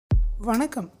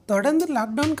வணக்கம். தொடர்ந்து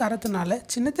லாக்டவுன் காரணத்தினால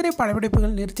சின்னத்திரை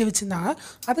படப்பிடிப்புகள் நிறுத்தி வச்சுருந்தாங்க.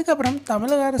 அதுக்கப்புறம்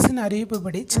தமிழக அரசின்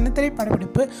அறிவிப்புப்படி சின்னத்திரை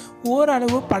படப்பிடிப்பு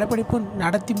ஓரளவு படப்பிடிப்பு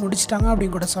நடத்தி முடிச்சிட்டாங்க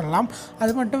அப்படின்னு கூட சொல்லலாம்.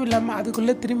 அது மட்டும் இல்லாமல்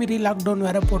அதுக்குள்ளே திரும்பி லாக்டவுன்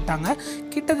வேறு போட்டாங்க.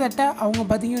 கிட்டத்தட்ட அவங்க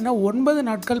பார்த்திங்கன்னா 9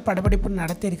 நாட்கள் படப்பிடிப்பு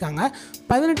நடத்தியிருக்காங்க.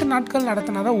 18 நாட்கள்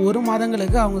நடத்தினா தான் 1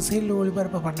 மாதங்களுக்கு அவங்க சீரியல்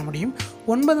ஒளிபரப்பு பண்ண முடியும்.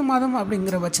 9 மாதம்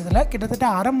அப்படிங்கிற பட்சத்தில் கிட்டத்தட்ட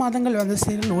அரை மாதங்கள் வந்து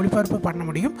சீரியல் ஒளிபரப்பு பண்ண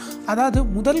முடியும். அதாவது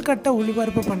முதல் கட்ட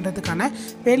ஒளிபரப்பு பண்ணுறதுக்கான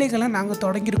வேலைகளை நாங்கள்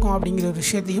தொடங்கியிருக்கோம் அப்படிங்கிற ஒரு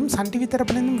விஷயத்தையும் சன் டிவி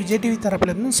தரப்புலேருந்தும் விஜய் டிவி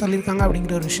தரப்புலேருந்தும் சொல்லியிருக்காங்க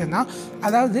அப்படிங்கிற ஒரு விஷயம் தான்.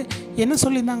 அதாவது என்ன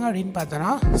சொல்லியிருந்தாங்க அப்படின்னு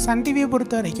பார்த்தோன்னா, சன் டிவியை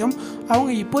பொறுத்த வரைக்கும்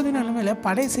அவங்க இப்போதைய நிலைமையில்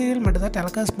பழைய சீரியல் மட்டும் தான்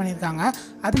டெலிகாஸ்ட் பண்ணியிருக்காங்க.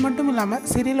 அது மட்டும் இல்லாமல்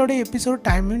சீரியலோட எபிசோட்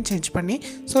டைமையும் சேஞ்ச் பண்ணி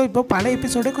இப்போ பழைய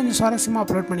எபிசோடே கொஞ்சம் சுவாரஸ்யமாக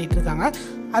அப்லோட் பண்ணிகிட்டு இருக்காங்க.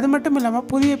 அது மட்டும் இல்லாமல்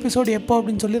புதிய எபிசோடு எப்போ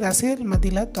அப்படின்னு சொல்லி ரசிகர்கள்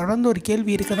மத்தியில் தொடர்ந்து ஒரு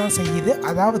கேள்வி இருக்க தான் செய்யுது.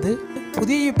 அதாவது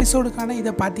புதிய எபிசோடுக்கான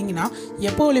இதை பார்த்தீங்கன்னா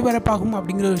எப்போ ஒளிபரப்பாகும்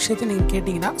அப்படிங்கிற ஒரு விஷயத்தை நீங்கள்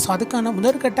கேட்டிங்கன்னா அதுக்கான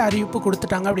முதற்கட்ட அறிவிப்பு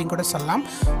கொடுத்துட்டாங்க அப்படின்னு கூட சொல்லலாம்.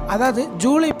 அதாவது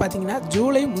ஜூலை பார்த்தீங்கன்னா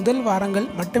ஜூலை முதல் வாரங்கள்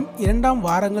மற்றும் 2ஆம்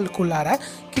வாரங்களுக்குள்ளார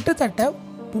கிட்டத்தட்ட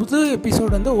புது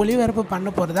எபிசோடு வந்து ஒளிபரப்பு பண்ண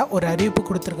போகிறதா ஒரு அறிவிப்பு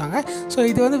கொடுத்துருக்காங்க. ஸோ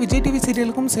இது வந்து விஜய் டிவி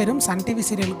சீரியலுக்கும் சேரும், சன் டிவி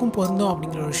சீரியலுக்கும் பொருந்தும்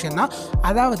அப்படிங்கிற ஒரு விஷயம் தான்.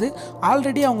 அதாவது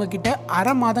ஆல்ரெடி அவங்கக்கிட்ட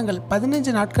அரை மாதங்கள்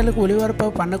 15 நாட்களுக்கு ஒளிபரப்பு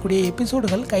பண்ணக்கூடிய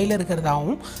எபிசோடுகள் கையில்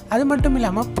இருக்கிறதாகவும், அது மட்டும்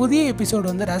இல்லாமல் புதிய எபிசோடு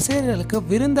வந்து ரசிகர்களுக்கு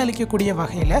விருந்தளிக்கக்கூடிய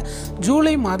வகையில்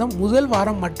ஜூலை மாதம் முதல்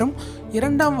வாரம் மற்றும்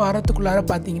 2ஆம் வாரத்துக்குள்ளார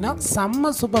பார்த்தீங்கன்னா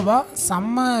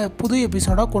செம்ம புது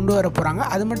எபிசோடாக கொண்டு வர போகிறாங்க.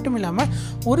 அது மட்டும் இல்லாமல்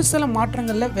ஒரு சில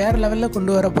மாற்றங்களில் வேறு லெவலில்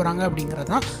கொண்டு வர போகிறாங்க அப்படிங்கிறது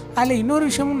தான். அதில் இன்னொரு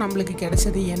விஷயமும் நம்மளுக்கு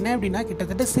கிடைச்சது என்ன அப்படின்னா,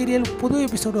 கிட்டத்தட்ட சீரியல் புது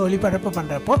எபிசோடு ஒளிபரப்பு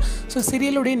பண்ணுறப்போ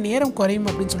சீரியலுடைய நேரம் குறையும்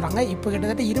அப்படின்னு சொல்கிறாங்க. இப்போ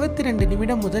கிட்டத்தட்ட 22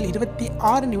 நிமிடம் முதல்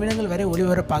 26 நிமிடங்கள் வரை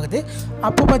ஒளிபரப்பாகுது.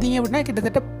 அப்போ பார்த்தீங்க அப்படின்னா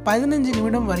கிட்டத்தட்ட 15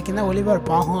 நிமிடம் வரைக்கும் தான்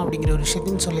ஒளிபரப்பாகும் அப்படிங்கிற ஒரு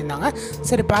விஷயத்தையும் சொல்லியிருந்தாங்க.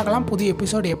 சரி, பார்க்கலாம் புது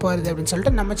எபிசோடு எப்போ வருது அப்படின்னு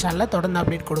சொல்லிட்டு நம்ம சேனலில் தொடர்ந்து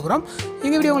அப்டேட் கொடுக்குறோம்.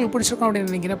 இந்த வீடியோ உங்களுக்கு பிடிச்சிருக்கோம்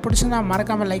அப்படின்னு நினைக்கிறேன். பிடிச்சிருந்தா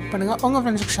மறக்காமல் லைக் பண்ணுங்கள், உங்கள்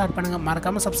ஃப்ரெண்ட்ஸுக்கு ஷேர் பண்ணுங்கள்,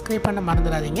 மறக்காமல் சப்ஸ்கிரைப் பண்ண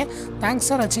மறந்துடாதீங்க. தேங்க்ஸ்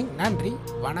ஃபார் வாட்சிங். நன்றி,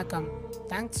 வணக்கம்.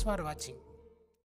 தேங்க்ஸ் ஃபார் வாட்சிங்.